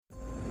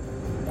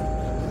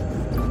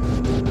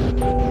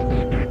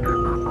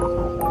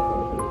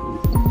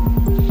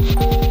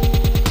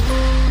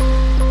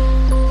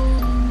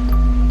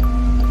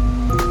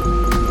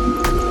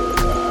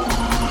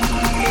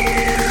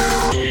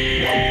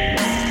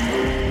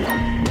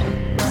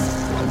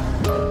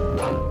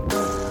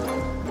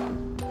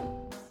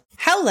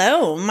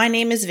My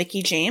name is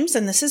Vicky James,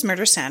 and this is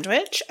Murder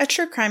Sandwich, a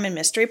true crime and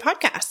mystery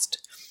podcast.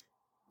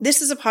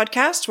 This is a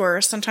podcast where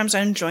sometimes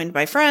I'm joined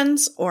by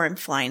friends, or I'm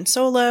flying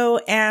solo,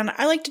 and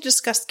I like to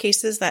discuss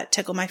cases that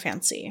tickle my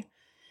fancy.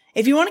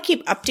 If you want to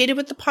keep updated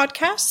with the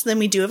podcast, then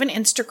we do have an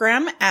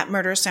Instagram at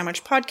Murder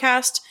Sandwich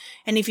Podcast,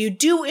 and if you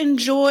do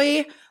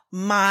enjoy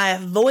my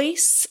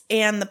voice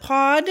and the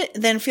pod,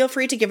 then feel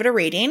free to give it a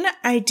rating.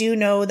 I do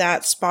know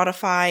that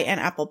Spotify and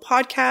Apple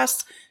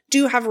Podcasts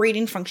do have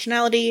rating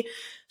functionality,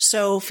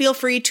 so feel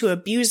free to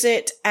abuse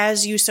it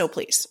as you so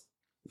please.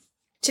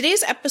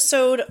 Today's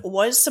episode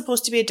was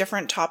supposed to be a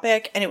different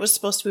topic, and it was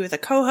supposed to be with a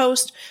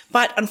co-host,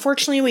 but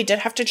unfortunately we did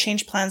have to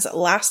change plans at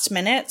last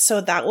minute, so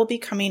that will be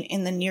coming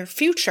in the near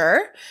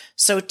future.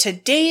 So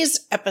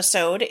today's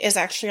episode is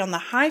actually on the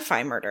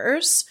Hi-Fi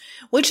murders,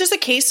 which is a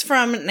case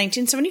from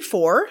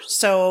 1974,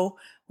 so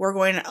we're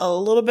going a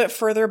little bit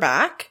further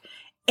back.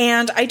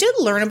 And I did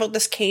learn about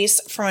this case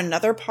from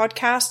another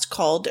podcast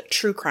called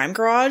True Crime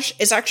Garage.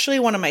 It's actually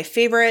one of my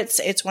favorites.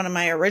 It's one of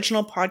my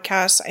original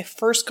podcasts I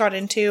first got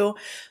into.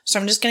 So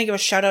I'm just going to give a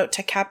shout out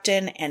to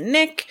Captain and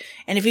Nick.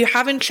 And if you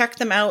haven't checked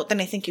them out, then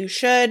I think you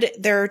should.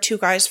 They're two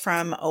guys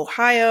from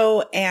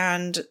Ohio,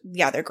 and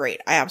yeah, they're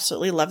great. I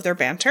absolutely love their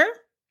banter.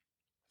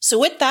 So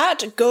with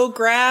that, go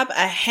grab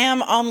a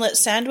ham omelet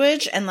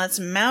sandwich and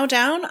let's mow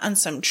down on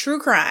some true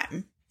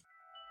crime.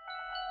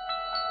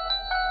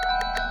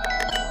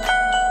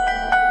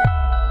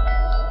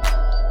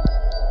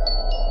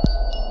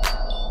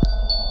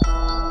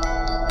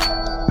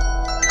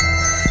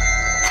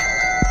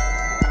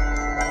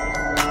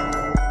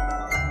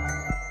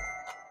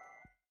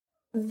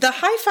 The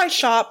Hi-Fi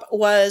Shop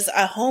was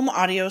a home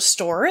audio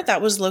store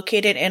that was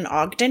located in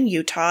Ogden,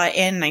 Utah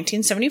in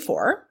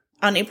 1974.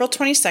 On April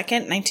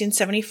 22nd,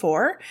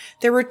 1974,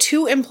 there were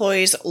two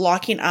employees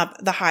locking up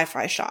the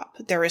Hi-Fi Shop.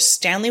 There is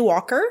Stanley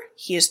Walker,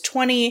 he is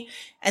 20,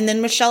 and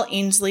then Michelle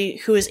Ainsley,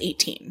 who is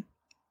 18.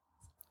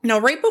 Now,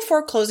 right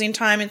before closing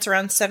time, it's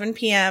around 7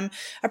 p.m.,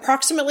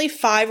 approximately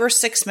 5 or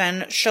 6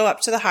 men show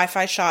up to the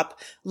Hi-Fi Shop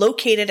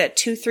located at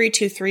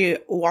 2323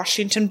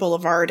 Washington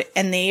Boulevard,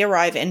 and they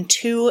arrive in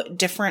two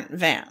different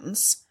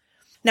vans.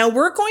 Now,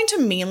 we're going to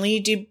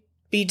mainly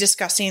be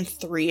discussing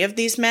 3 of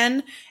these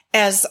men,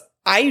 as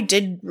I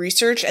did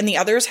research and the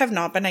others have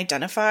not been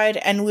identified,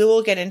 and we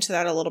will get into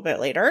that a little bit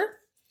later.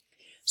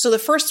 So the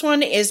first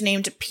one is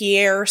named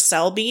Pierre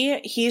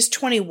Selby. He's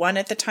 21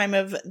 at the time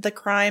of the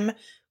crime.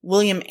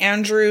 William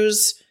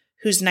Andrews,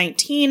 who's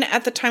 19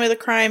 at the time of the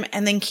crime,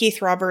 and then Keith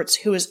Roberts,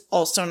 who is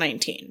also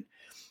 19.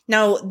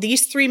 Now,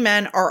 these 3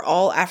 men are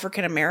all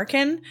African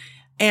American,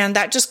 and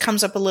that just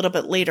comes up a little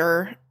bit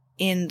later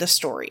in the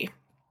story.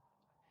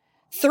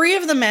 3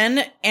 of the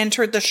men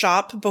entered the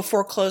shop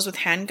before close with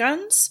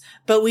handguns,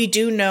 but we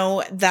do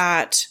know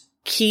that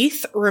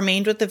Keith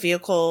remained with the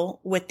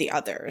vehicle with the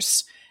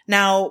others.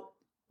 Now,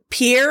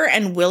 Pierre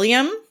and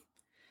William,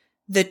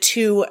 the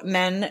 2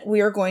 men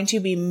we are going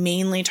to be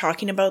mainly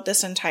talking about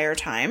this entire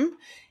time,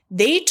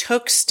 they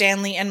took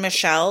Stanley and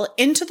Michelle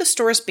into the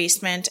store's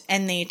basement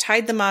and they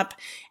tied them up,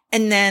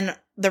 and then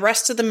the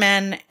rest of the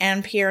men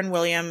and Pierre and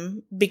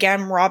William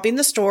began robbing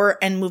the store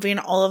and moving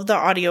all of the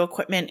audio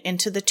equipment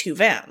into the 2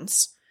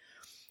 vans.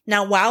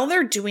 Now, while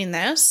they're doing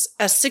this,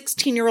 a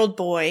 16-year-old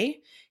boy,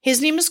 his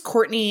name is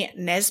Courtney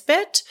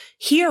Nesbitt.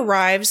 He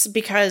arrives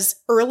because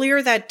earlier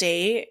that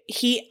day,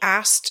 he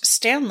asked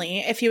Stanley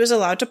if he was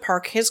allowed to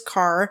park his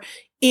car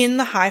in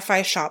the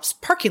Hi-Fi Shop's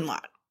parking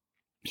lot.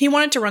 He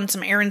wanted to run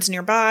some errands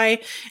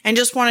nearby and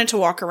just wanted to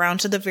walk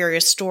around to the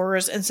various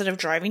stores instead of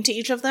driving to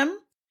each of them.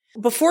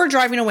 Before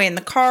driving away in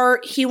the car,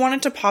 he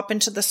wanted to pop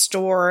into the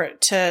store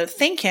to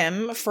thank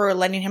him for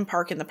letting him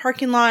park in the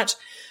parking lot.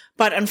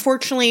 But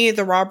unfortunately,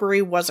 the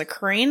robbery was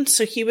occurring,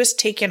 so he was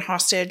taken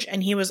hostage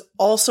and he was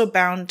also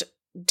bound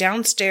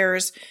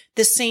downstairs,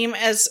 the same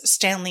as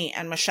Stanley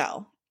and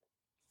Michelle.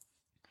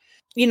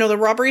 You know, the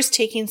robbery's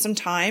taking some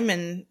time,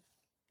 and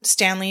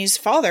Stanley's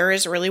father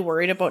is really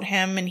worried about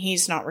him, and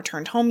he's not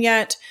returned home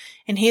yet.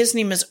 And his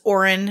name is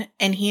Orrin,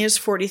 and he is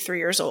 43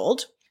 years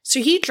old. So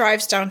he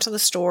drives down to the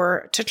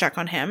store to check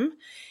on him.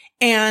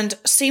 And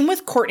same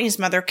with Courtney's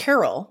mother,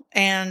 Carol,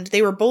 and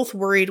they were both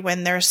worried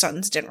when their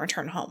sons didn't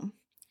return home.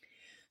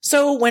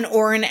 So when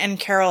Orrin and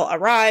Carol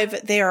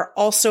arrive, they are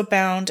also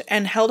bound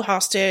and held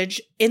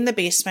hostage in the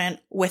basement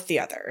with the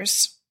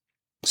others.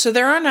 So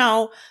there are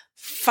now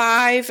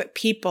 5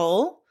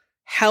 people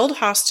held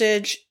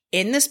hostage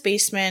in this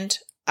basement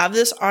of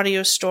this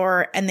audio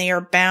store, and they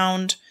are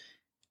bound,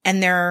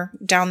 and they're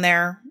down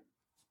there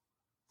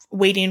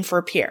waiting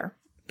for Pierre,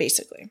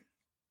 basically.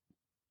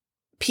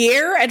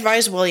 Pierre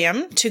advised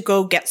William to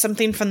go get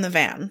something from the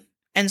van.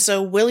 And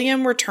so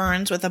William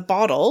returns with a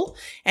bottle,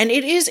 and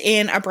it is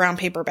in a brown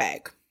paper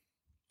bag.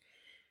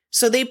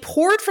 So they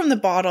poured from the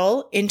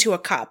bottle into a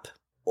cup,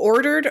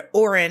 ordered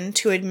Orrin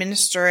to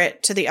administer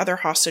it to the other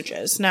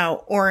hostages. Now,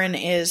 Orrin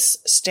is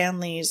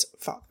Stanley's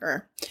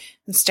father,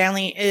 and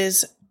Stanley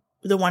is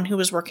the one who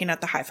was working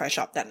at the Hi-Fi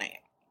Shop that night.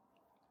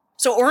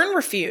 So Orrin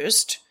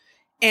refused,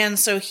 and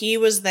so he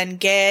was then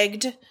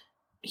gagged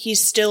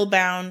He's still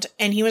bound,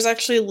 and he was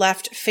actually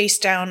left face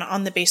down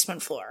on the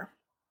basement floor.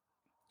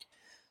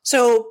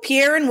 So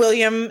Pierre and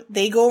William,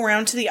 they go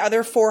around to the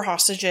other 4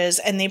 hostages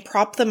and they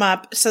prop them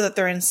up so that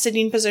they're in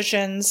sitting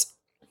positions,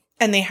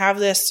 and they have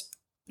this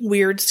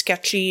weird,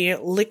 sketchy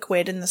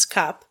liquid in this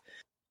cup.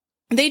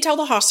 They tell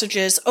the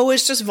hostages, oh,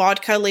 it's just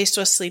vodka laced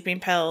with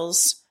sleeping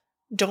pills.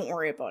 Don't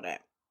worry about it.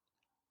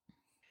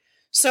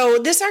 So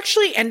this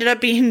actually ended up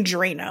being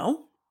Drano.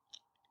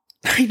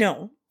 I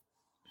know.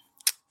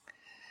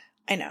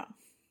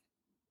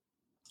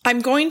 I'm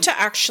going to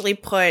actually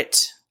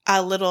put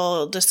a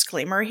little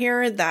disclaimer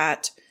here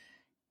that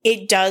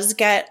it does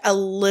get a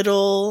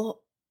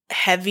little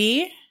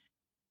heavy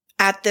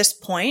at this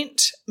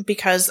point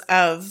because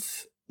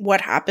of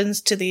what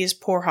happens to these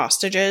poor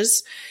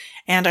hostages.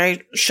 And I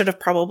should have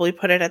probably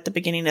put it at the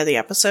beginning of the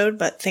episode,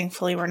 but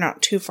thankfully we're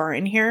not too far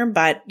in here.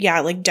 But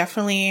yeah, like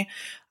definitely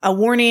a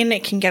warning.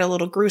 It can get a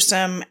little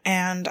gruesome,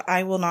 and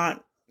I will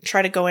not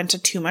try to go into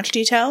too much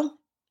detail.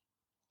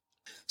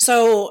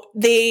 So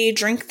they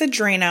drink the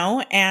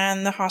Drano,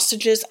 and the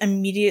hostages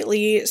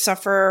immediately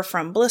suffer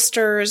from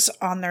blisters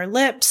on their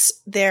lips.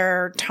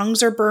 Their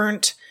tongues are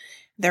burnt.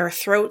 Their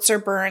throats are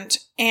burnt.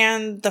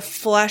 And the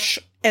flesh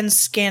and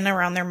skin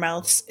around their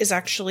mouths is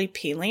actually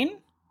peeling.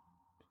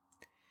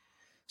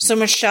 So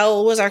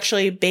Michelle was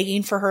actually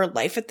begging for her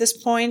life at this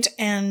point,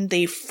 and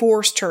they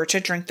forced her to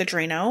drink the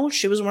Drano.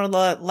 She was one of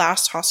the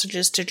last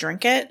hostages to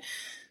drink it.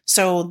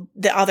 So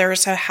the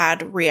others have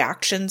had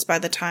reactions by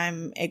the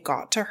time it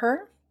got to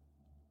her.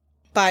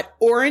 But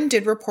Oren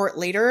did report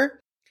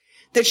later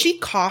that she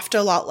coughed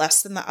a lot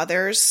less than the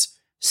others,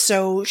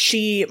 so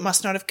she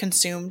must not have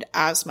consumed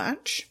as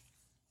much.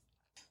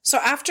 So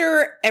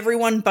after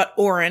everyone but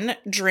Oren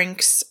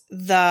drinks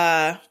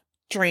the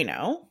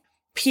Drano,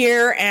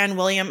 Pierre and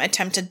William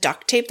attempt to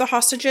duct tape the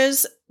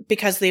hostages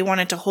because they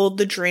wanted to hold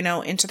the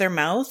Drano into their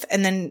mouth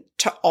and then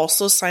to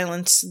also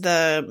silence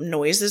the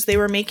noises they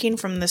were making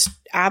from this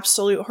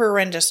absolute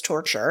horrendous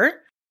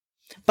torture.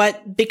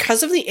 But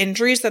because of the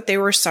injuries that they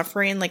were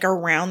suffering, like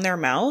around their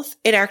mouth,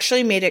 it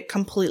actually made it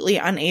completely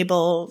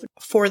unable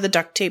for the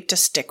duct tape to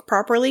stick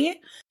properly,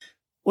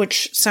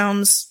 which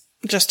sounds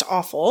just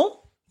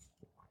awful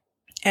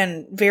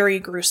and very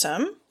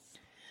gruesome.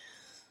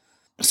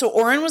 So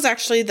Oren was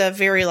actually the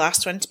very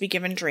last one to be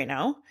given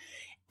Drano.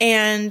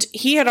 And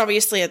he had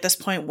obviously at this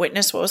point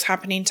witnessed what was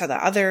happening to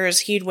the others.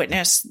 He'd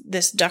witnessed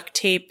this duct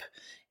tape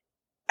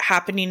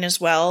happening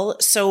as well.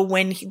 So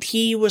when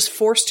he was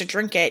forced to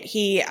drink it,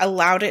 he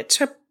allowed it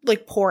to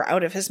like pour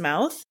out of his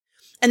mouth.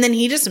 And then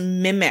he just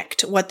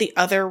mimicked what the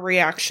other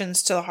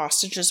reactions to the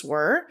hostages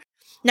were.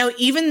 Now,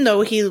 even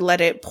though he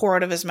let it pour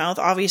out of his mouth,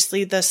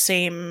 obviously the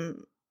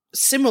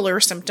similar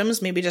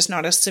symptoms, maybe just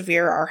not as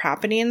severe, are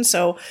happening.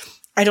 So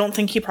I don't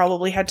think he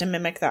probably had to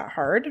mimic that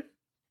hard.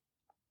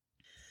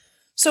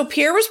 So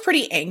Pierre was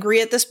pretty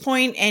angry at this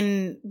point,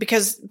 and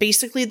because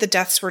basically the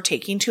deaths were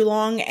taking too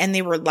long and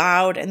they were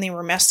loud and they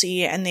were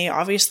messy and they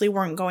obviously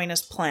weren't going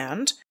as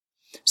planned.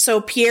 So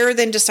Pierre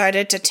then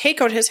decided to take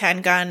out his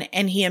handgun,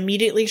 and he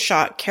immediately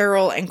shot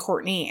Carol and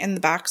Courtney in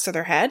the backs of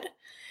their head.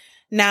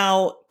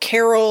 Now,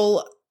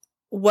 Carol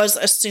was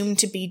assumed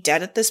to be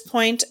dead at this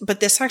point, but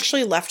this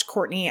actually left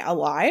Courtney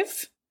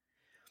alive.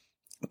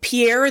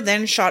 Pierre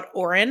then shot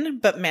Oren,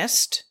 but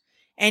missed.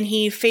 And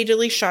he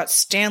fatally shot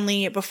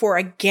Stanley before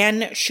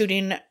again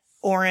shooting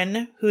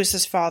Oren, who is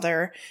his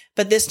father.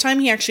 But this time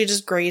he actually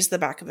just grazed the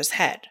back of his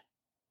head.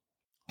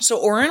 So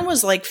Oren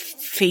was like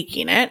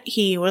faking it.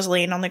 He was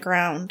laying on the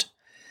ground,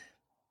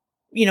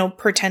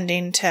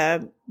 pretending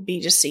to be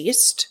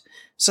deceased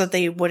so that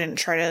they wouldn't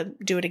try to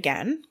do it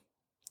again.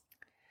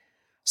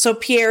 So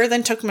Pierre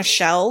then took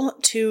Michelle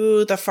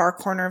to the far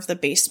corner of the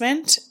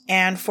basement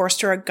and forced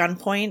her at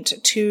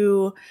gunpoint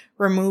to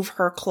remove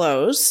her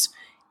clothes,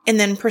 and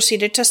then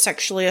proceeded to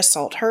sexually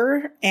assault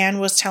her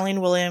and was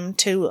telling William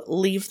to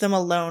leave them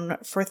alone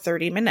for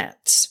 30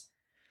 minutes.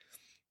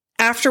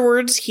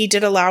 Afterwards, he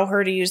did allow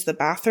her to use the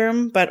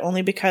bathroom, but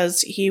only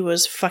because he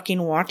was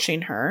fucking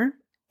watching her.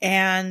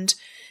 And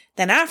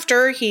then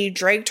after, he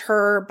dragged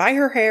her by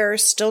her hair,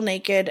 still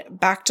naked,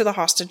 back to the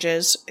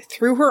hostages,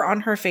 threw her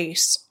on her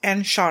face,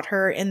 and shot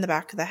her in the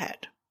back of the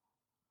head.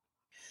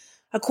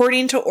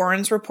 According to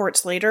Oren's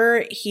reports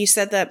later, he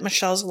said that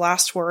Michelle's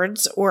last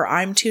words were,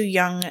 "I'm too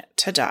young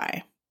to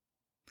die."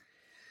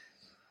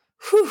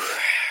 Whew.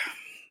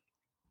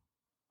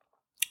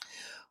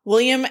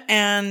 William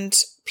and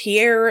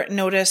Pierre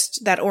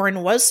noticed that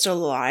Oren was still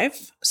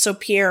alive, so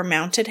Pierre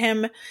mounted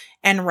him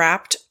and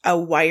wrapped a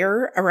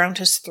wire around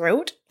his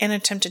throat and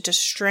attempted to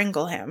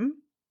strangle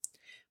him.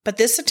 But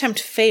this attempt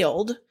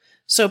failed,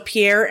 so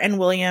Pierre and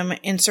William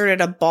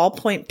inserted a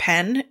ballpoint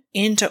pen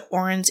into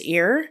Oren's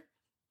ear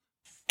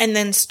and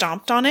then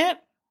stomped on it.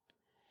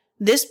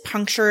 This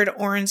punctured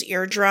Oren's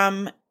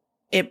eardrum,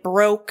 it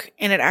broke,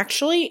 and it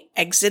actually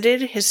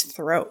exited his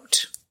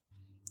throat.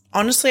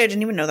 Honestly, I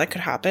didn't even know that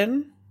could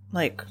happen.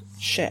 Like,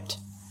 shit.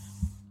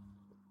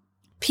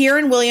 Pierre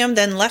and William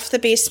then left the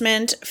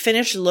basement,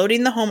 finished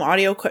loading the home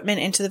audio equipment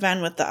into the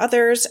van with the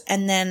others,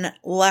 and then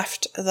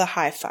left the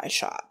hi-fi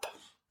shop.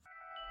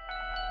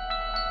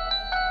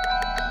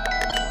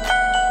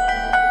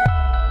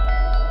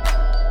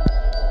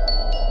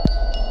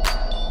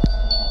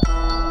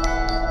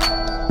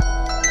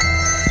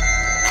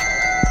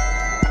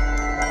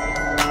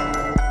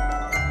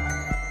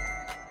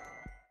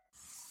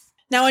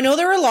 Now, I know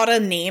there are a lot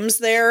of names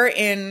there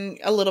in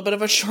a little bit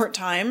of a short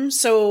time,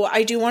 so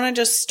I do want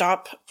to just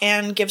stop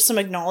and give some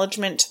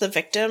acknowledgement to the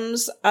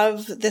victims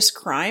of this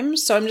crime.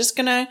 So I'm just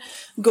going to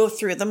go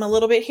through them a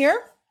little bit here.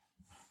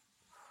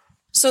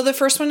 So the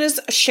first one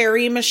is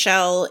Sherry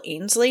Michelle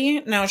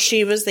Ainsley. Now,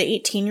 she was the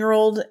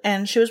 18-year-old,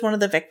 and she was one of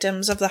the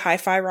victims of the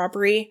hi-fi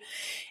robbery.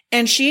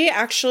 And she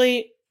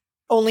actually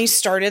only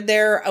started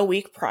there a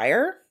week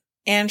prior.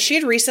 And she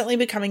had recently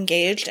become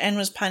engaged and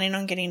was planning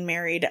on getting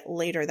married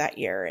later that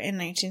year in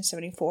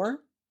 1974.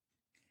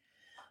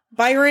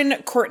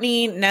 Byron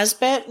Courtney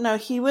Nesbitt. Now,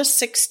 he was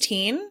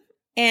 16,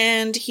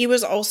 and he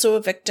was also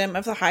a victim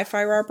of the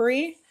hi-fi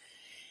robbery.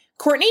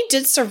 Courtney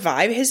did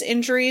survive his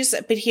injuries,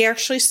 but he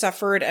actually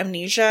suffered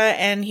amnesia,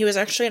 and he was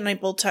actually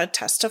unable to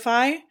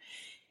testify.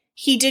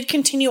 He did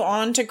continue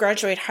on to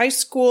graduate high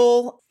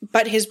school,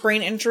 but his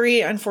brain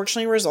injury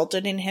unfortunately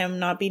resulted in him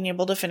not being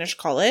able to finish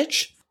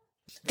college.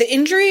 The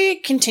injury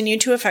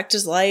continued to affect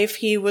his life.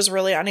 He was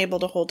really unable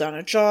to hold down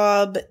a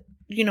job.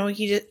 You know,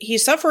 he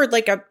suffered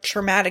like a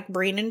traumatic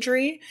brain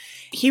injury.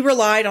 He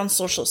relied on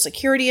Social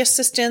Security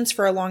assistance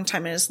for a long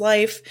time in his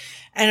life.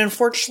 And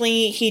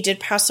unfortunately, he did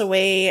pass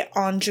away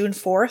on June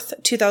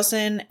 4th,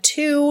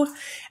 2002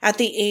 at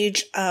the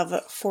age of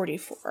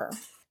 44.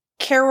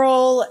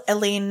 Carol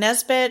Elaine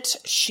Nesbitt,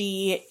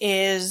 she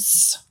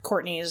is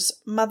Courtney's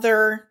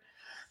mother.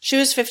 She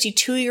was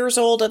 52 years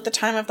old at the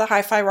time of the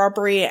hi-fi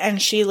robbery,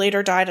 and she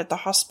later died at the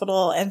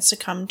hospital and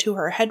succumbed to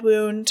her head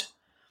wound.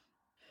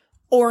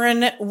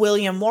 Orrin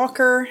William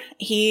Walker,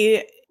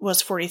 he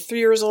was 43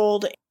 years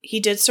old. He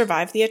did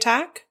survive the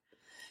attack.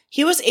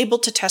 He was able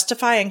to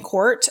testify in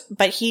court,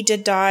 but he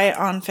did die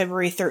on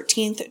February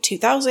 13th,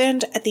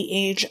 2000 at the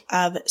age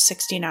of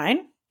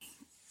 69.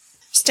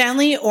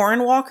 Stanley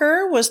Orrin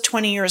Walker was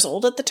 20 years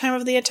old at the time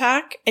of the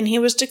attack, and he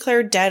was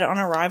declared dead on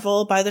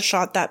arrival by the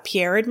shot that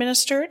Pierre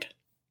administered.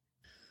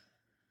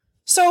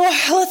 So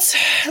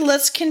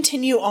let's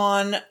continue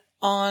on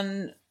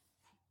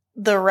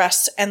the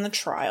rest and the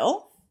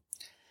trial,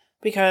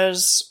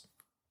 because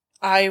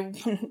I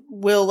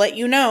will let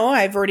you know,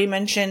 I've already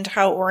mentioned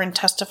how Orrin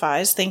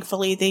testifies.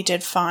 Thankfully, they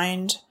did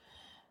find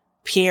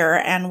Pierre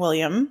and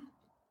William.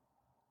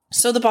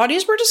 So the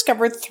bodies were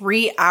discovered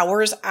 3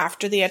 hours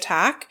after the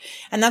attack,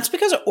 and that's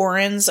because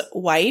Orrin's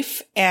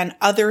wife and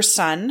other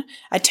son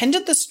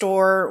attended the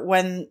store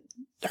when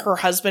her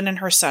husband and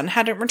her son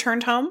hadn't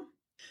returned home.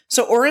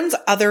 So Orrin's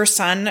other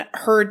son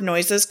heard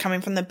noises coming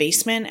from the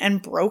basement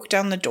and broke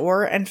down the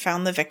door and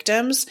found the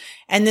victims.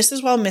 And this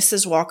is while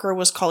Mrs. Walker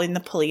was calling the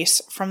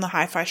police from the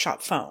hi-fi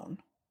shop phone.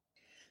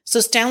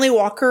 So Stanley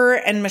Walker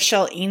and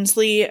Michelle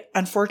Ainsley,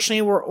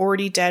 unfortunately, were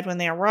already dead when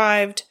they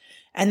arrived.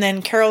 And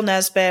then Carol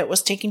Nesbitt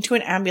was taken to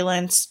an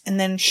ambulance, and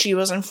then she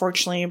was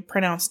unfortunately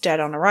pronounced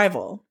dead on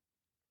arrival.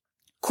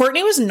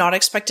 Courtney was not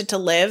expected to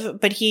live,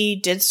 but he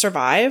did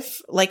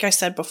survive, like I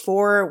said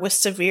before, with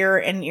severe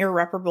and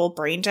irreparable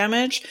brain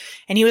damage,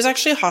 and he was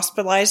actually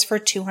hospitalized for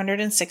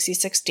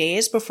 266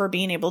 days before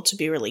being able to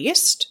be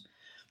released.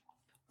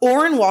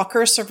 Orrin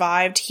Walker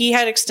survived. He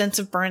had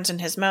extensive burns in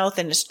his mouth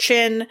and his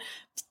chin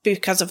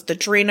because of the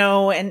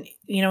Drano, and,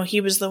 you know,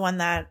 he was the one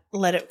that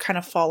let it kind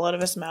of fall out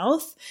of his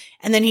mouth.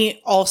 And then he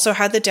also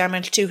had the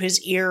damage to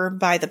his ear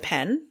by the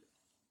pen.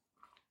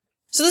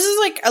 So this is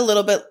like a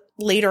little bit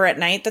later at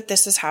night that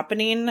this is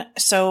happening.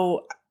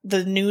 So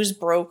the news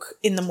broke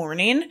in the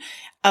morning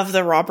of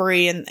the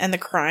robbery and the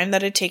crime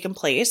that had taken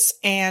place.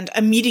 And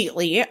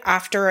immediately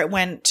after it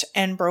went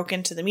and broke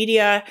into the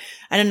media,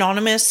 an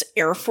anonymous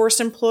Air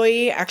Force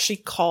employee actually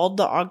called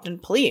the Ogden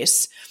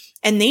police.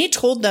 And they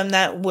told them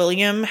that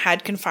William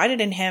had confided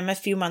in him a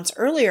few months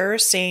earlier,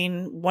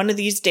 saying, one of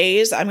these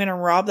days, I'm going to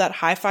rob that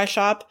hi-fi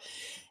shop.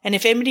 And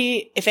if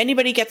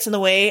anybody gets in the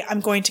way, I'm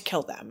going to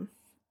kill them.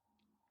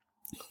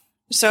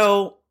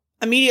 So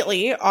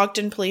immediately,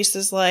 Ogden police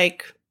is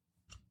like,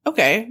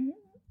 okay,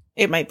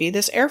 it might be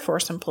this Air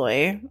Force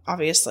employee,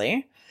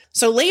 obviously.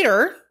 So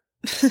later,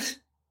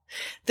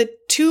 the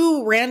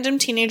two random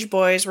teenage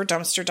boys were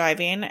dumpster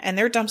diving, and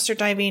they're dumpster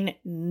diving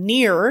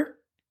near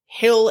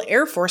Hill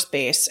Air Force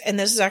Base. And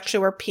this is actually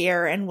where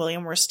Pierre and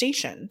William were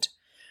stationed.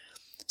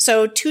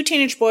 So two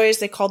teenage boys,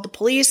 they called the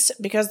police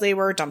because they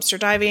were dumpster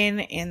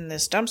diving in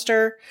this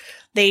dumpster.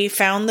 They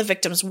found the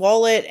victim's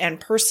wallet and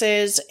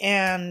purses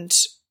and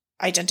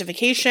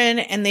identification,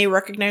 and they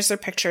recognized their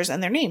pictures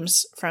and their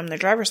names from their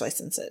driver's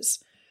licenses.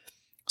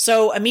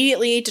 So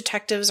immediately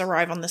detectives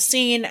arrive on the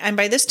scene, and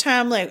by this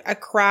time, like, a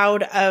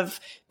crowd of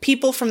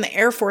people from the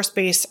Air Force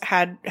Base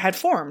had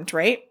formed,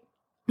 right?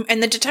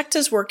 And the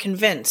detectives were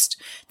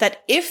convinced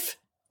that if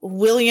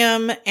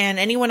William and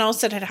anyone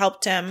else that had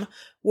helped him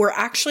were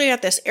actually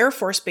at this Air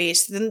Force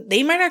Base, then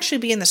they might actually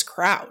be in this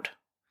crowd.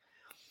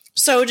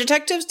 So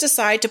detectives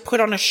decide to put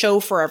on a show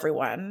for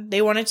everyone.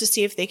 They wanted to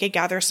see if they could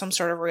gather some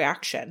sort of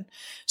reaction.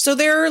 So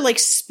they're like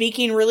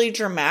speaking really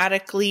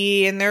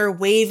dramatically, and they're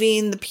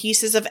waving the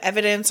pieces of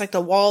evidence like the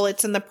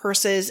wallets and the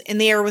purses in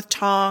the air with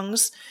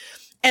tongs.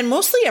 And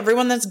mostly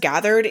everyone that's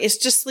gathered is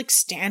just like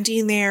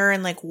standing there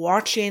and like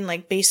watching,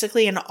 like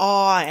basically in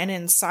awe and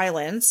in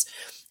silence,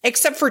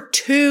 except for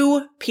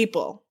two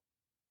people.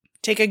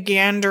 Take a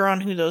gander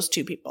on who those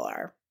two people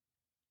are.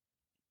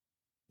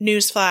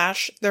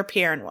 Newsflash, they're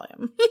Pierre and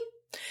William.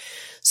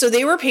 So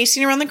they were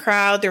pacing around the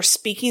crowd. They're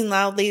speaking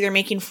loudly. They're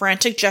making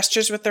frantic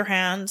gestures with their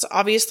hands,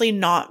 obviously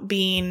not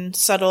being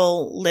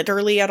subtle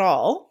literally at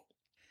all.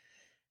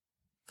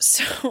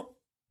 So,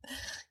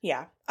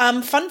 yeah.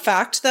 Fun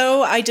fact,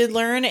 though, I did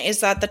learn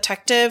is that the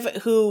detective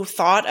who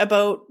thought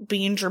about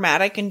being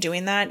dramatic and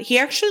doing that, he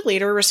actually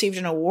later received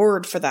an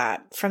award for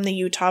that from the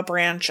Utah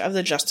branch of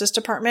the Justice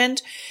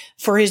Department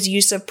for his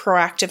use of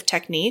proactive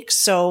techniques.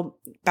 So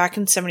back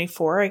in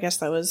 1974, I guess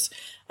that was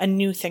a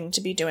new thing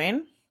to be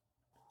doing.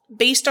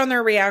 Based on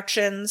their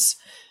reactions,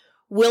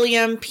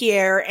 William,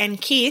 Pierre, and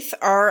Keith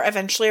are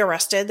eventually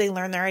arrested. They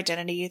learn their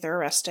identity, they're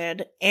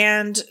arrested,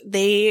 and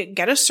they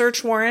get a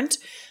search warrant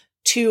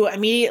to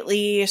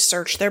immediately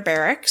search their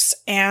barracks.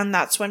 And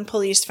that's when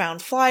police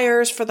found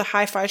flyers for the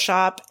hi-fi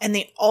shop, and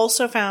they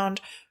also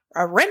found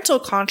a rental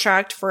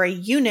contract for a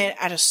unit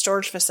at a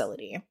storage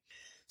facility.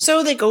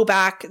 So they go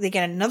back, they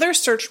get another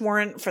search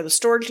warrant for the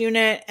storage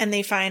unit, and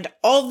they find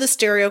all of the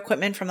stereo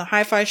equipment from the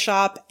hi-fi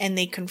shop, and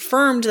they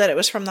confirmed that it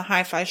was from the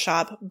hi-fi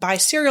shop by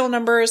serial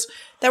numbers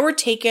that were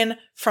taken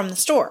from the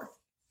store.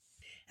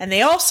 And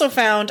they also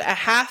found a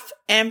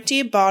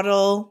half-empty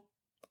bottle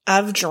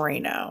of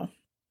Drano.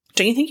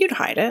 Don't you think you'd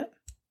hide it?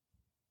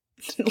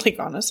 Like,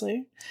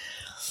 honestly.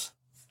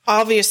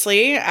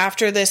 Obviously,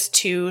 after this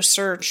 2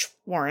 search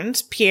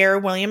warrants, Pierre,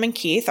 William, and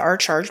Keith are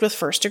charged with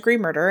first-degree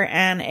murder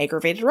and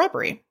aggravated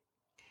robbery.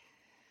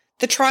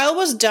 The trial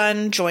was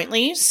done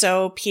jointly,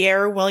 so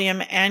Pierre,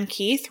 William, and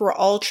Keith were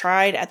all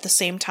tried at the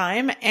same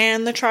time,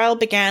 and the trial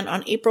began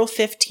on April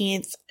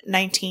 15th,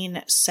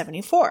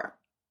 1974.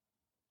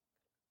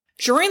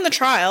 During the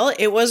trial,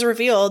 it was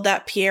revealed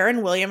that Pierre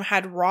and William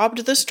had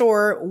robbed the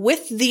store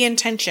with the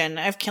intention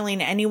of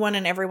killing anyone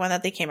and everyone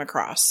that they came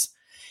across.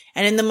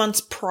 And in the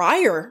months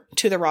prior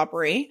to the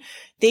robbery,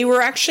 they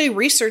were actually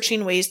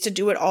researching ways to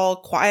do it all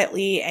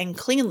quietly and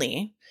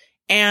cleanly.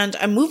 And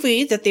a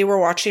movie that they were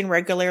watching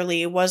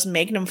regularly was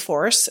Magnum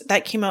Force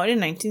that came out in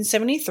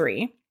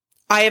 1973.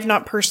 I have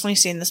not personally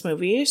seen this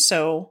movie,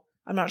 so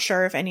I'm not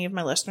sure if any of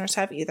my listeners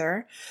have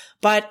either.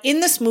 But in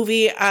this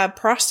movie, a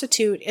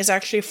prostitute is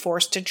actually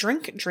forced to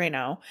drink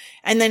Drano,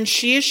 and then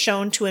she is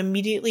shown to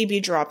immediately be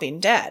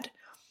dropping dead.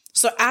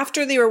 So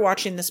after they were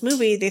watching this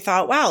movie, they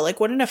thought, wow, like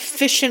what an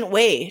efficient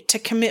way to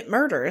commit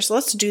murders.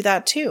 Let's do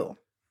that too.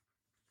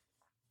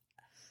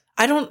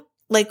 I'm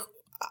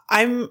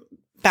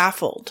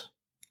baffled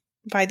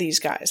by these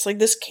guys. Like,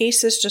 this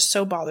case is just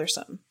so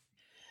bothersome.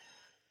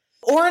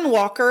 Orrin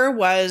Walker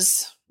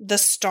was the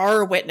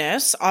star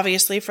witness,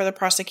 obviously, for the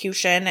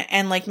prosecution.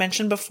 And like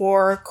mentioned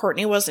before,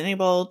 Courtney wasn't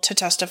able to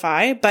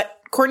testify, but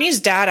Courtney's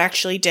dad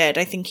actually did.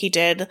 I think he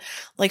did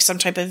like some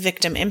type of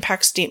victim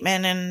impact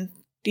statement and,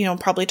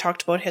 probably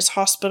talked about his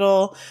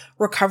hospital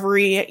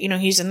recovery.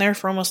 He's in there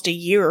for almost a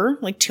year,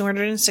 like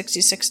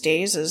 266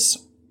 days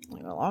is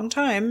like a long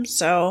time.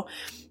 So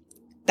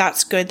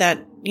that's good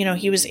that,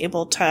 he was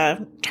able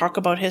to talk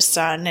about his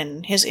son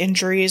and his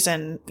injuries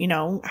and,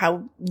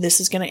 how this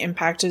is going to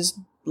impact his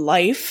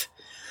life.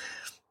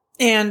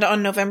 And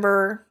on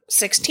November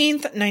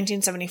 16th,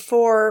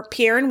 1974,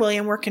 Pierre and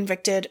William were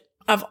convicted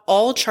of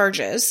all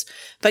charges,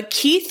 but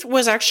Keith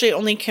was actually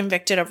only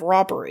convicted of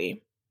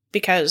robbery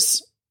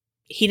because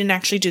he didn't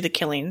actually do the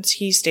killings.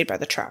 He stayed by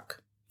the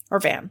truck or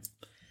van.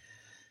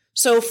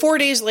 So 4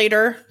 days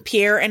later,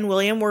 Pierre and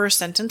William were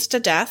sentenced to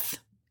death,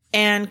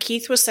 and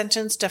Keith was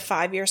sentenced to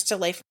 5 years to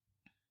life.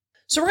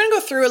 So we're going to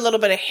go through a little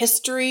bit of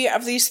history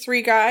of these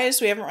 3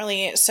 guys. We haven't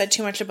really said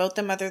too much about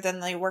them other than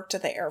they worked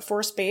at the Air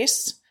Force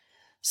Base.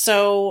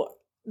 So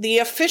the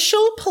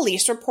official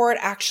police report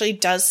actually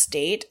does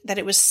state that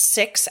it was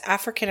 6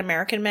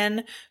 African-American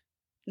men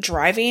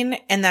driving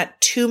and that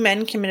 2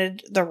 men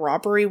committed the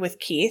robbery with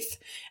Keith,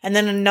 and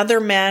then another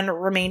man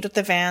remained with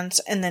the vans,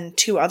 and then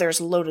 2 others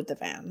loaded the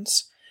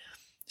vans.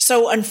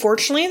 So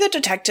unfortunately, the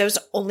detectives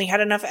only had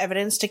enough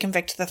evidence to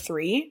convict the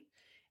 3,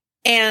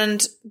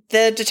 and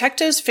the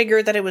detectives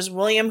figured that it was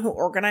William who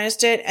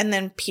organized it, and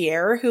then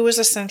Pierre, who was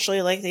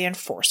essentially like the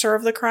enforcer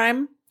of the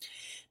crime.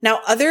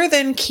 Now, other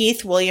than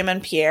Keith, William,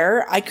 and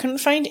Pierre, I couldn't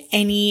find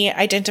any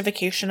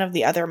identification of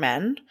the other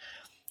men.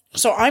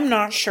 So I'm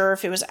not sure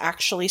if it was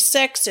actually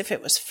 6, if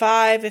it was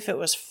 5, if it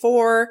was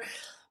 4,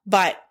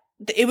 but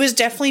it was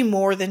definitely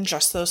more than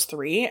just those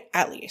 3,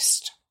 at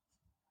least.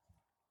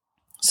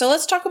 So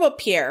let's talk about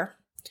Pierre.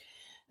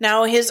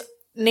 Now, his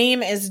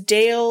name is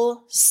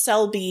Dale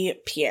Selby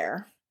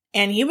Pierre,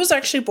 and he was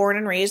actually born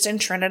and raised in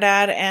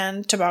Trinidad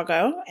and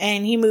Tobago,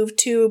 and he moved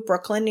to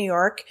Brooklyn, New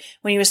York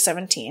when he was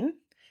 17.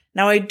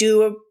 Now, I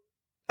do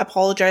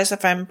apologize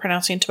if I'm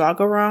pronouncing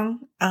Tobago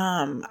wrong.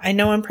 I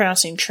know I'm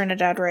pronouncing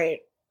Trinidad right,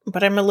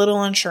 but I'm a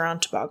little unsure on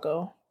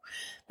Tobago.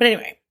 But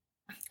anyway,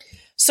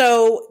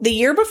 so the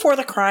year before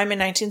the crime in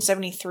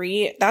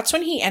 1973, that's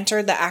when he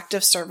entered the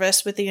active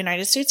service with the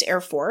United States Air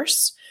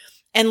Force.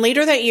 And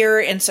later that year,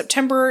 in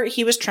September,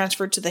 he was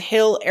transferred to the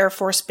Hill Air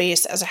Force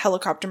Base as a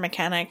helicopter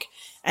mechanic,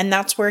 and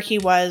that's where he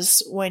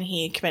was when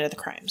he committed the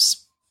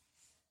crimes.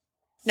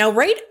 Now,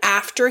 right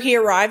after he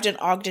arrived in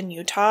Ogden,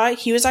 Utah,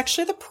 he was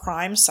actually the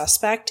prime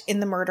suspect in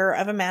the murder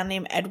of a man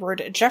named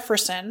Edward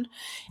Jefferson.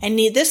 And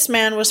this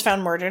man was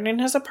found murdered in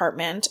his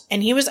apartment,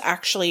 and he was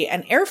actually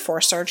an Air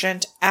Force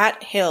sergeant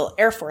at Hill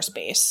Air Force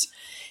Base.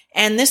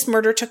 And this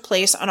murder took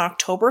place on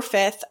October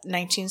 5th,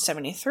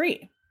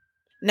 1973.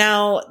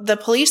 Now, the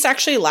police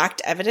actually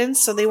lacked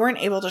evidence, so they weren't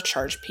able to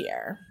charge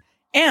Pierre.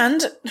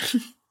 And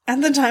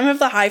at the time of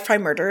the Hi-Fi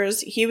murders,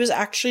 he was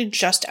actually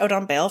just out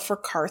on bail for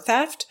car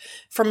theft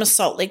from a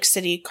Salt Lake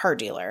City car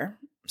dealer.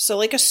 So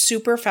like a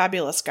super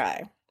fabulous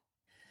guy.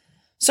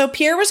 So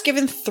Pierre was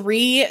given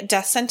 3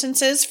 death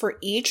sentences for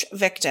each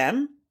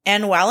victim.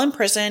 And while in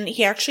prison,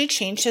 he actually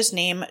changed his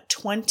name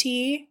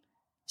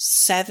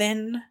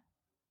 27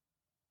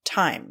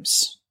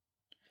 times.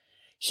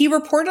 He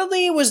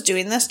reportedly was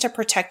doing this to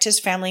protect his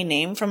family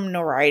name from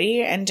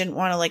notoriety and didn't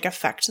want to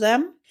affect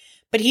them.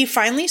 But he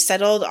finally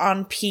settled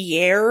on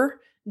Pierre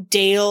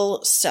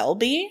Dale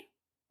Selby,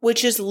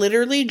 which is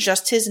literally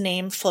just his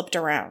name flipped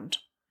around.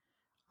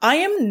 I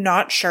am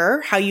not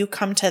sure how you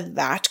come to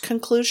that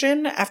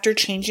conclusion after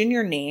changing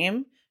your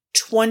name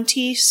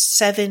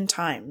 27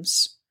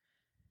 times.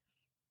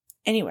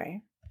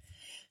 Anyway,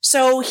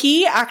 so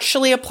he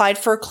actually applied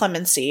for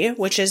clemency,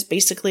 which is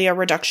basically a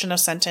reduction of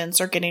sentence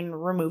or getting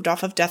removed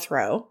off of death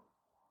row.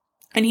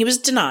 And he was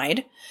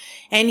denied.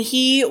 And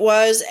he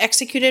was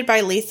executed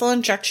by lethal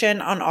injection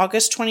on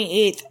August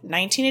 28th,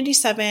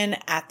 1987,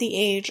 at the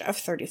age of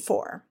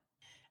 34.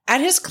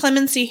 At his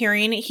clemency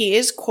hearing, he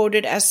is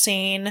quoted as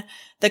saying,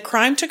 "The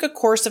crime took a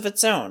course of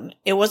its own.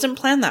 It wasn't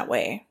planned that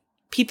way.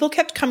 People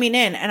kept coming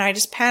in, and I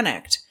just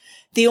panicked.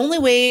 The only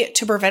way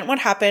to prevent what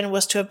happened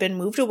was to have been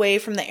moved away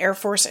from the Air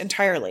Force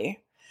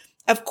entirely.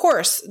 Of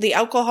course, the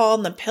alcohol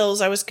and the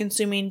pills I was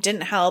consuming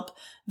didn't help.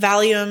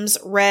 Valiums,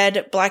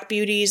 red, black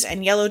beauties,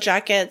 and yellow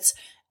jackets.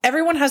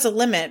 Everyone has a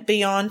limit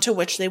beyond to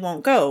which they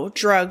won't go,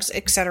 drugs,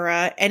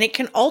 etc., and it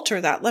can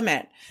alter that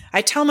limit.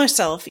 I tell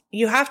myself,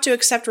 you have to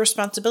accept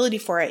responsibility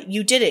for it.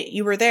 You did it.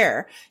 You were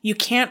there. You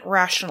can't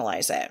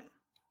rationalize it."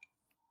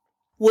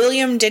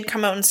 William did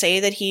come out and say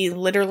that he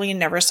literally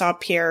never saw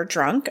Pierre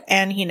drunk,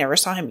 and he never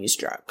saw him use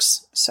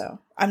drugs. So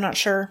I'm not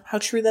sure how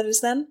true that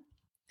is then.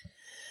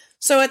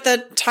 So at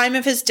the time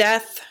of his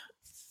death,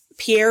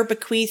 Pierre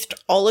bequeathed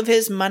all of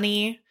his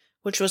money,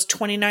 which was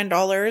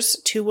 $29,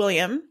 to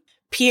William.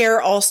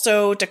 Pierre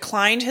also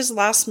declined his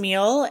last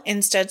meal,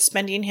 instead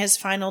spending his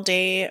final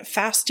day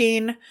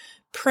fasting,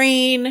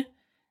 praying,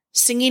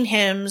 singing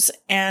hymns,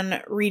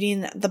 and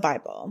reading the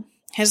Bible.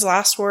 His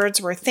last words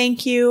were,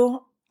 "Thank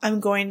you. I'm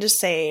going to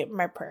say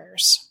my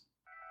prayers."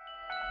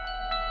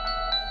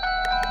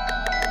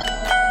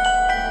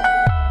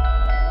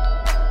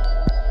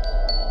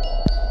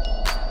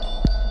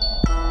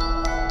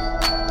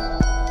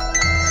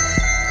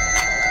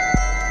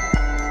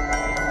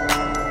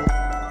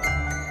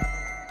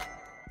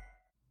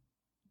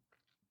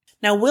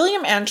 Now,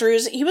 William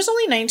Andrews, he was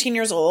only 19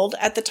 years old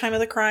at the time of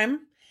the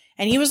crime,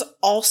 and he was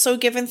also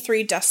given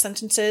 3 death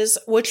sentences,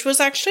 which was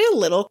actually a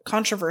little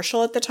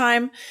controversial at the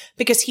time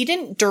because he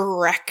didn't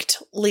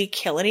directly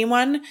kill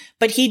anyone,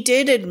 but he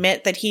did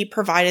admit that he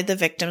provided the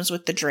victims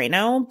with the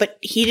Drano, but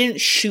he didn't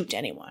shoot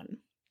anyone.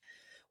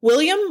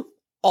 William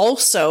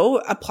also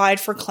applied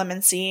for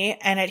clemency,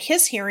 and at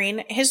his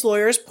hearing, his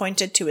lawyers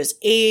pointed to his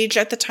age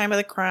at the time of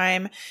the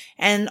crime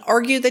and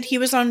argued that he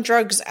was on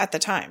drugs at the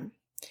time.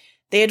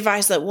 They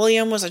advised that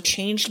William was a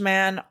changed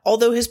man,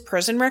 although his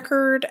prison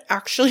record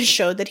actually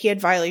showed that he had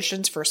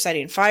violations for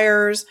setting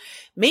fires,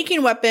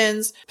 making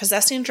weapons,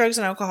 possessing drugs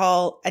and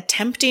alcohol,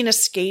 attempting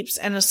escapes,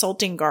 and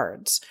assaulting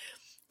guards.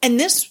 And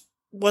this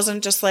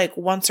wasn't just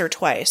once or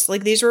twice.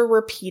 These were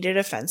repeated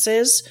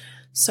offenses.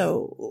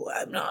 So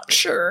I'm not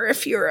sure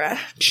if you're a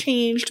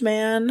changed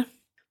man.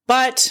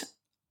 But,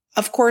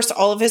 of course,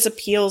 all of his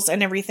appeals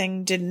and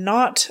everything did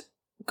not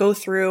go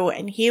through,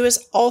 and he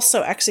was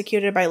also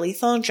executed by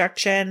lethal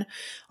injection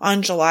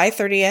on July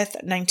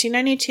 30th,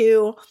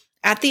 1992,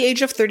 at the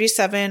age of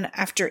 37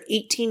 after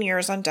 18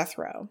 years on death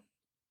row.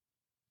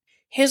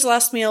 His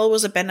last meal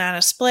was a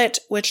banana split,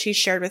 which he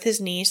shared with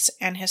his niece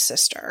and his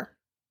sister.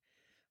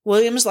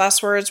 William's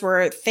last words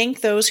were,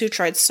 "Thank those who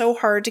tried so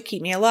hard to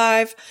keep me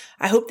alive.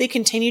 I hope they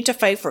continue to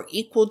fight for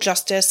equal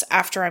justice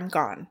after I'm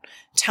gone.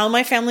 Tell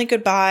my family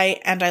goodbye,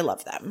 and I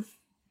love them."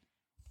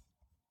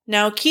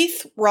 Now,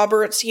 Keith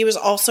Roberts, he was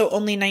also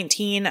only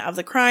 19 of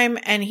the crime,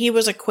 and he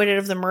was acquitted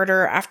of the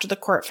murder after the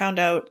court found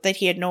out that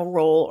he had no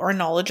role or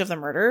knowledge of the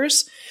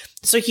murders.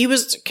 So he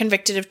was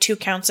convicted of 2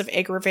 counts of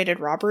aggravated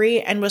robbery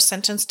and was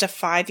sentenced to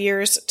 5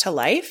 years to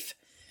life.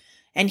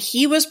 And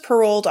he was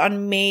paroled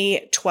on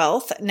May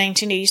 12th,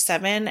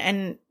 1987,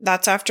 and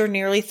that's after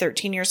nearly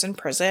 13 years in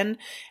prison.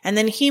 And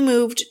then he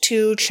moved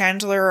to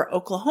Chandler,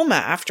 Oklahoma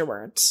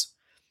afterwards.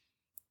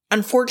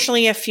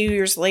 Unfortunately, a few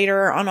years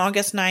later, on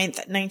August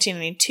 9th,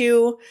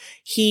 1992,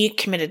 he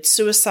committed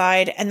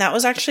suicide, and that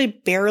was actually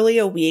barely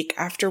a week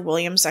after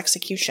William's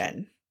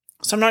execution.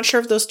 So I'm not sure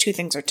if those 2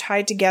 things are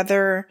tied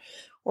together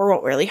or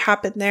what really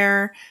happened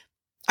there.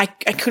 I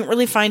couldn't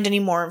really find any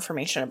more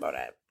information about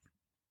it.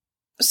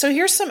 So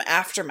here's some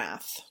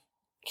aftermath.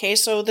 Okay,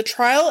 so the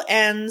trial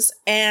ends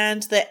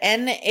and the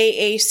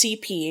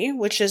NAACP,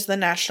 which is the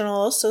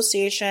National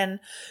Association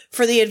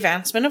for the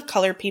Advancement of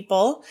Colored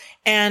People,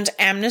 and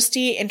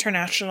Amnesty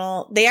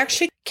International, they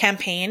actually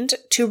campaigned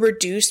to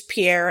reduce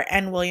Pierre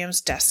and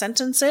William's death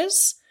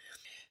sentences.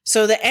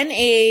 So the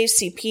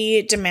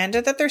NAACP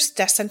demanded that their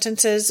death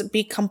sentences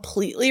be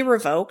completely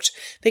revoked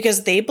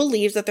because they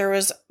believed that there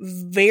was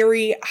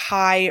very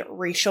high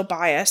racial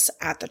bias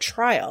at the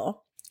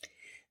trial.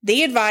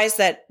 They advised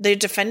that the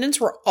defendants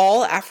were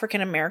all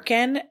African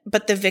American,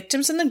 but the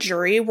victims in the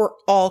jury were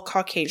all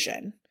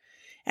Caucasian.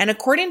 And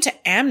according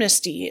to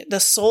Amnesty,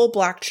 the sole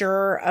black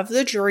juror of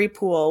the jury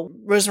pool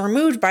was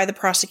removed by the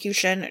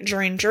prosecution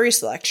during jury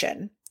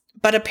selection.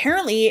 But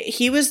apparently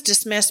he was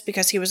dismissed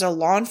because he was a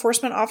law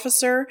enforcement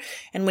officer,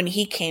 and when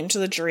he came to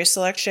the jury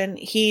selection,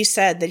 he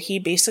said that he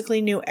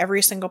basically knew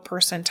every single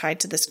person tied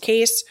to this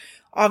case.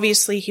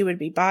 Obviously, he would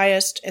be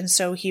biased, and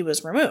so he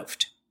was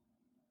removed.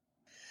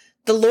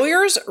 The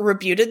lawyers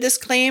rebutted this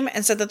claim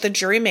and said that the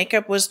jury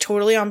makeup was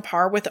totally on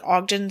par with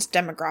Ogden's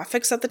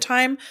demographics at the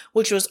time,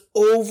 which was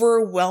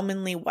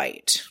overwhelmingly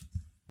white.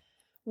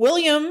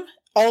 William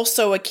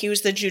also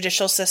accused the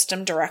judicial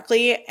system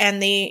directly,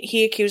 and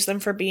he accused them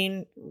for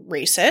being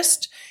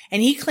racist,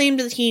 and he claimed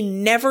that he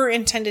never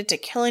intended to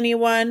kill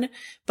anyone.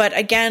 But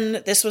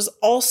again, this was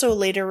also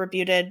later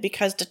rebuted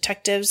because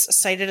detectives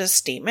cited a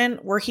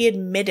statement where he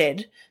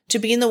admitted to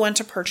being the one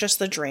to purchase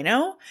the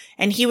Drano,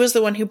 and he was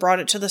the one who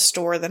brought it to the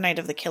store the night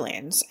of the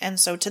killings. And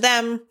so to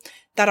them,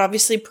 that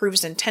obviously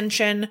proves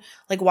intention.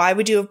 Like, why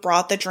would you have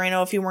brought the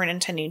Drano if you weren't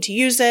intending to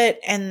use it?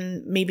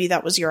 And maybe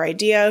that was your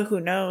idea,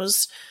 who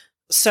knows?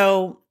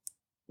 So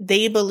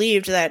they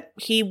believed that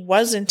he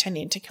was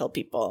intending to kill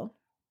people.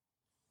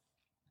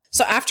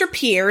 So after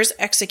Pierre's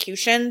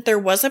execution, there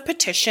was a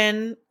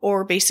petition,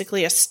 or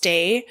basically a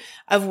stay,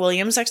 of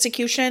William's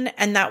execution,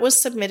 and that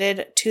was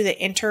submitted to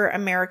the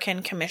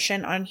Inter-American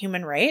Commission on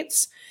Human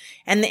Rights.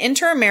 And the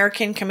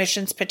Inter-American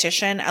Commission's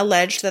petition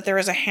alleged that there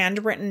was a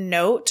handwritten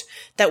note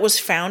that was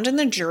found in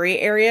the jury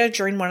area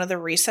during one of the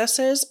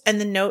recesses,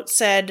 and the note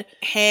said,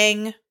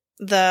 "Hang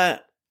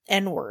the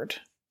N-word."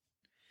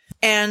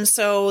 And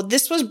so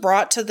this was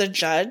brought to the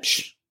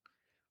judge,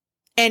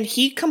 and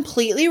he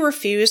completely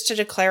refused to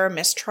declare a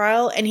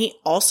mistrial, and he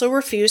also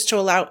refused to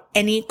allow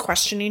any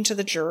questioning to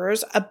the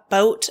jurors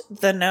about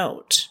the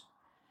note.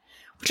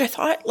 Which I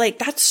thought, like,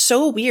 that's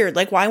so weird.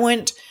 Like, why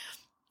wouldn't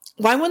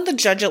the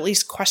judge at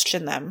least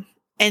question them?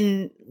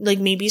 And, like,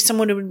 maybe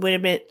someone would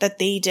admit that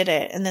they did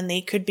it, and then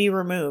they could be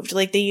removed.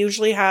 Like, they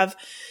usually have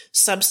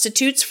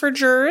substitutes for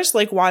jurors.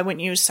 Like, why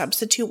wouldn't you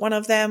substitute one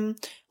of them?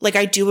 Like,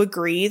 I do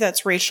agree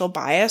that's racial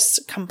bias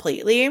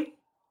completely.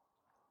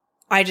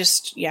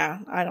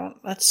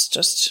 that's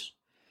just,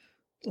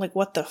 like,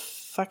 what the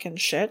fucking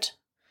shit?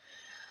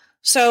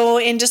 So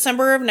in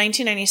December of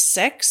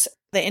 1996,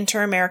 the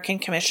Inter-American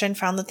Commission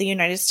found that the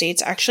United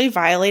States actually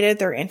violated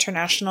their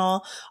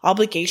international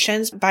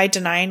obligations by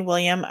denying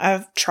William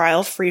a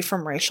trial free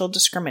from racial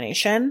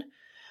discrimination.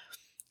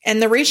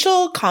 And the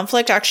racial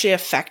conflict actually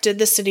affected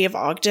the city of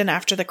Ogden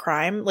after the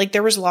crime. Like,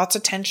 there was lots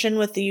of tension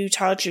with the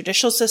Utah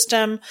judicial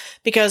system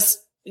because,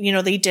 you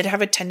know, they did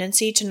have a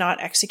tendency to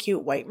not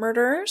execute white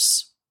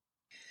murderers.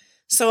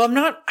 So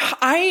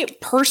I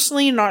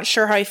personally not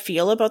sure how I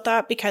feel about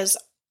that, because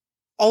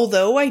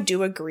although I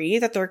do agree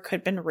that there could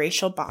have been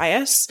racial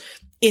bias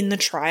in the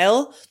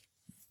trial,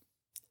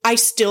 I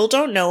still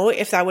don't know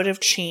if that would have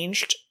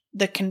changed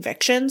the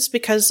convictions,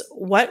 because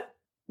what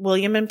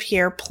William and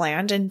Pierre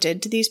planned and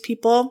did to these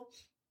people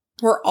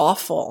were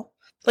awful.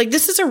 Like,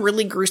 this is a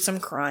really gruesome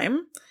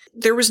crime.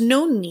 There was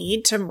no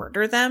need to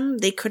murder them.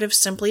 They could have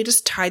simply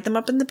just tied them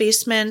up in the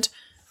basement,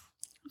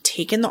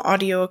 taken the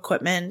audio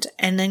equipment,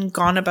 and then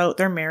gone about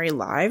their merry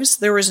lives.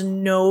 There was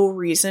no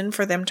reason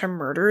for them to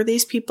murder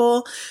these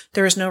people.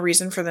 There was no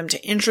reason for them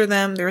to injure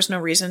them. There was no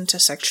reason to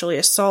sexually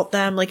assault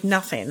them. Like,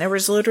 nothing. There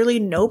was literally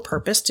no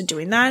purpose to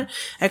doing that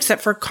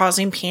except for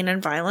causing pain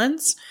and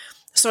violence.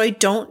 So I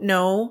don't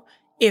know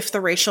if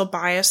the racial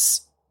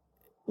bias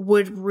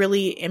would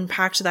really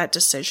impact that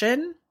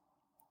decision.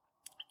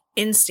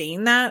 In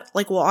saying that,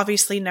 like, we'll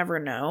obviously never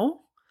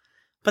know,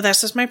 but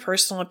that's just my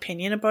personal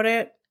opinion about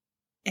it.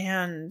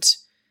 And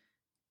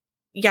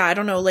yeah, I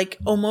don't know, like,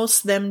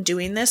 almost them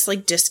doing this,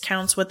 like,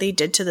 discounts what they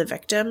did to the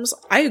victims.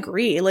 I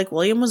agree. Like,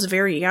 William was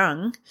very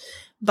young,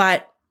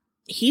 but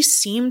he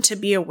seemed to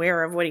be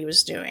aware of what he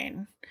was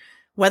doing.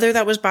 Whether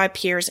that was by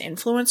Pierre's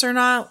influence or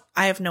not,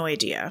 I have no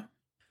idea.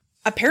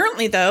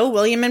 Apparently, though,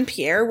 William and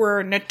Pierre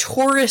were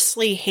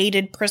notoriously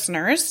hated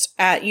prisoners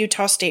at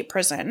Utah State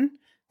Prison.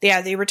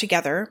 Yeah, they were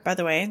together, by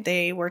the way.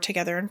 They were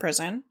together in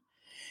prison.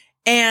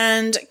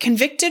 And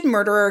convicted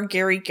murderer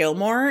Gary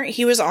Gilmore,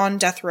 he was on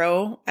death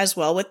row as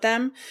well with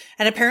them.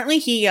 And apparently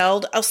he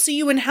yelled, "I'll see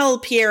you in hell,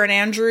 Pierre and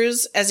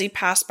Andrews," as he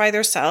passed by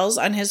their cells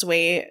on his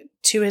way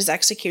to his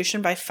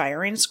execution by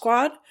firing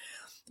squad.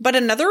 But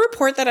another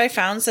report that I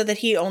found said that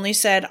he only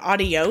said,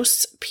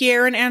 "Adios,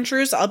 Pierre and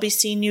Andrews, I'll be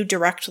seeing you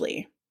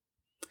directly."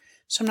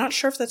 So I'm not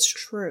sure if that's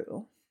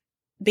true.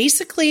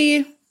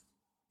 Basically,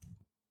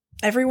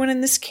 everyone in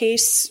this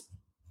case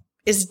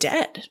is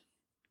dead,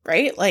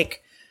 right?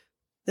 Like,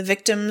 the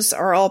victims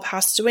are all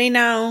passed away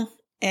now,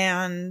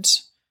 and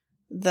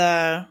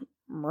the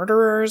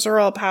murderers are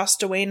all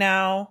passed away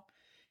now.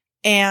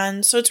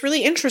 And so it's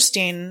really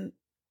interesting.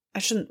 I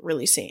shouldn't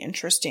really say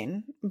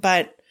interesting,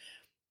 but,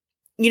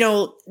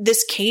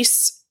 this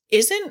case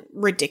isn't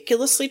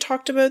ridiculously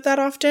talked about that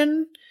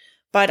often,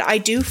 but I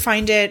do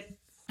find it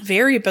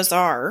very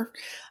bizarre.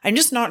 I'm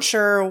just not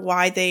sure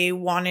why they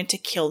wanted to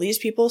kill these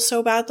people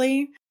so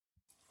badly.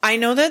 I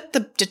know that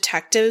the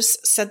detectives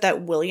said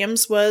that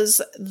Williams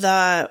was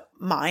the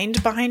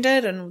mind behind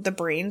it and the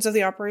brains of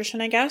the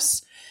operation, I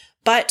guess.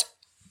 But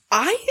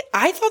I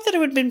thought that it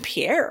would have been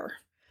Pierre.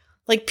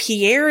 Like,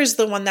 Pierre is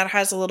the one that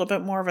has a little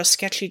bit more of a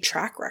sketchy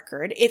track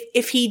record.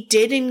 If he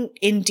did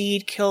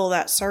indeed kill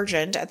that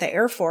sergeant at the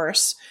Air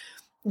Force,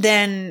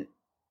 then,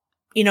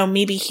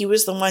 maybe he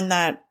was the one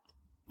that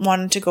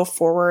wanted to go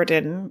forward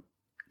and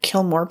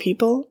kill more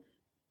people.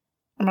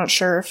 I'm not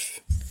sure if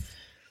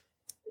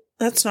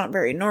that's not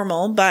very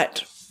normal,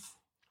 but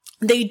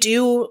they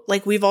do,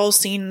 like, we've all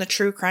seen the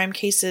true crime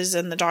cases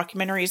and the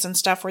documentaries and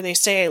stuff where they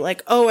say,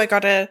 like, oh, I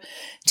got a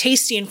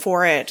tasting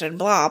for it and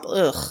blah,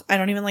 blah. Ugh, I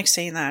don't even like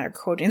saying that or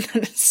quoting that.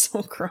 It's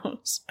so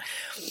gross.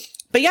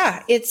 But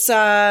yeah, it's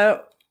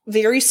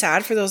very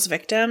sad for those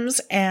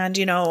victims. And,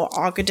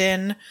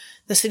 Ogden,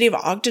 the city of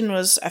Ogden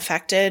was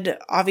affected,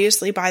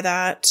 obviously, by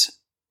that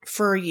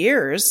for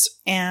years.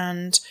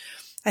 And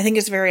I think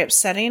it's very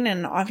upsetting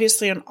and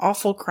obviously an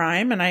awful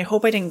crime. And I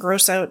hope I didn't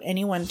gross out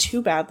anyone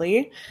too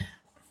badly.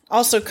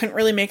 Also, couldn't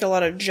really make a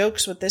lot of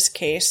jokes with this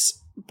case,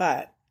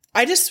 but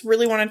I just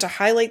really wanted to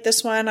highlight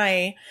this one.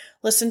 I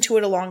listened to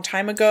it a long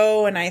time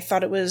ago, and I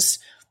thought it was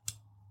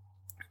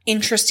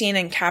interesting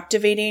and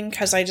captivating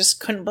because I just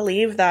couldn't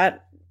believe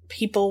that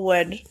people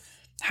would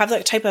have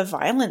that type of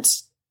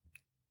violence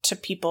to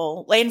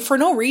people, and for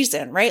no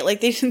reason, right?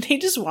 Like, they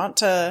just want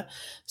to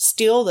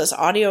steal this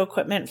audio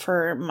equipment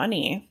for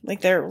money.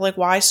 Like, they're like,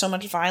 why so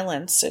much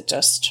violence?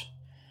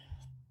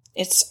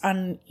 It's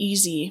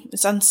uneasy.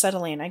 It's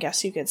unsettling, I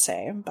guess you could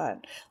say.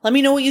 But let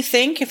me know what you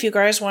think. If you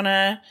guys want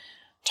to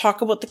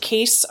talk about the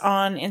case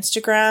on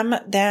Instagram,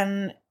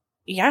 then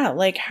yeah,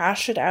 like,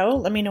 hash it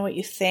out. Let me know what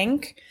you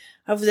think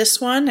of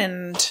this one.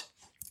 And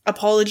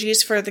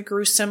apologies for the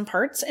gruesome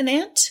parts in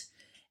it.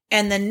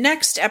 And the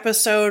next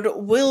episode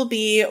will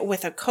be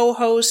with a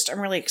co-host.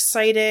 I'm really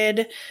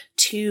excited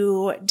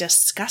to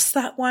discuss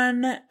that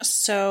one.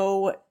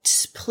 So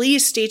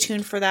please stay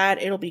tuned for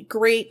that. It'll be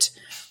great.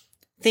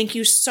 Thank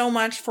you so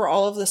much for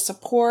all of the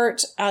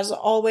support, as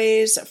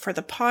always, for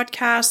the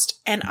podcast,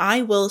 and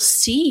I will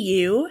see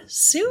you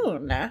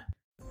soon.